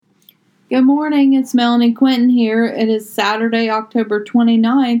Good morning, it's Melanie Quinton here. It is Saturday, October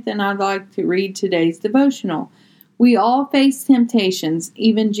 29th, and I'd like to read today's devotional. We all face temptations,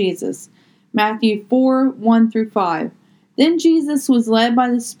 even Jesus. Matthew 4:1-5. Then Jesus was led by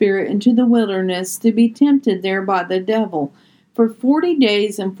the Spirit into the wilderness to be tempted there by the devil. For 40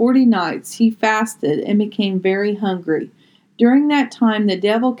 days and 40 nights he fasted and became very hungry. During that time the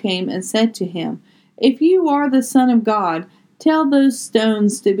devil came and said to him, "If you are the Son of God, tell those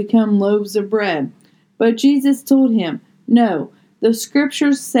stones to become loaves of bread." But Jesus told him, "No, the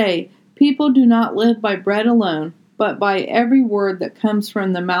scriptures say, people do not live by bread alone, but by every word that comes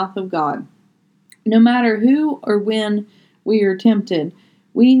from the mouth of God." No matter who or when we are tempted,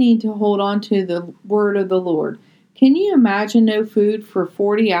 we need to hold on to the word of the Lord. Can you imagine no food for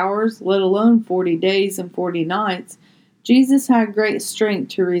 40 hours, let alone 40 days and 40 nights? Jesus had great strength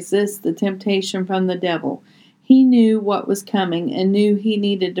to resist the temptation from the devil. He knew what was coming and knew he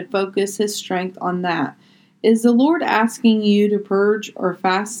needed to focus his strength on that. Is the Lord asking you to purge or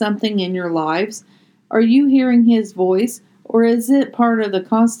fast something in your lives? Are you hearing his voice, or is it part of the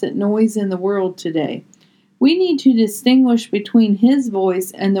constant noise in the world today? We need to distinguish between his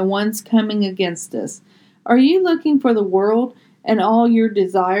voice and the ones coming against us. Are you looking for the world and all your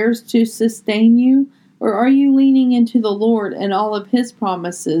desires to sustain you, or are you leaning into the Lord and all of his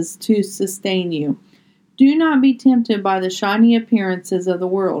promises to sustain you? Do not be tempted by the shiny appearances of the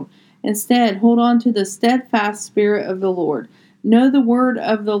world. Instead, hold on to the steadfast Spirit of the Lord. Know the word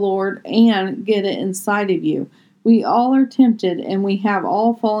of the Lord and get it inside of you. We all are tempted, and we have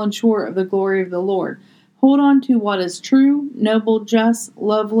all fallen short of the glory of the Lord. Hold on to what is true, noble, just,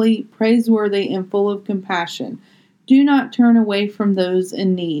 lovely, praiseworthy, and full of compassion. Do not turn away from those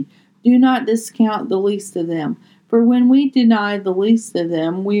in need. Do not discount the least of them. For when we deny the least of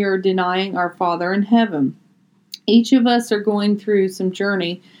them, we are denying our Father in heaven. Each of us are going through some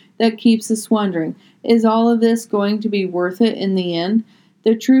journey that keeps us wondering, is all of this going to be worth it in the end?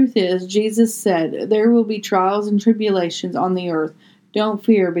 The truth is, Jesus said, there will be trials and tribulations on the earth. Don't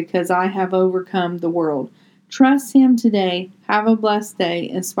fear, because I have overcome the world. Trust him today. Have a blessed day,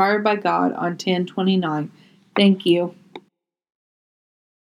 inspired by God on 10/29. Thank you.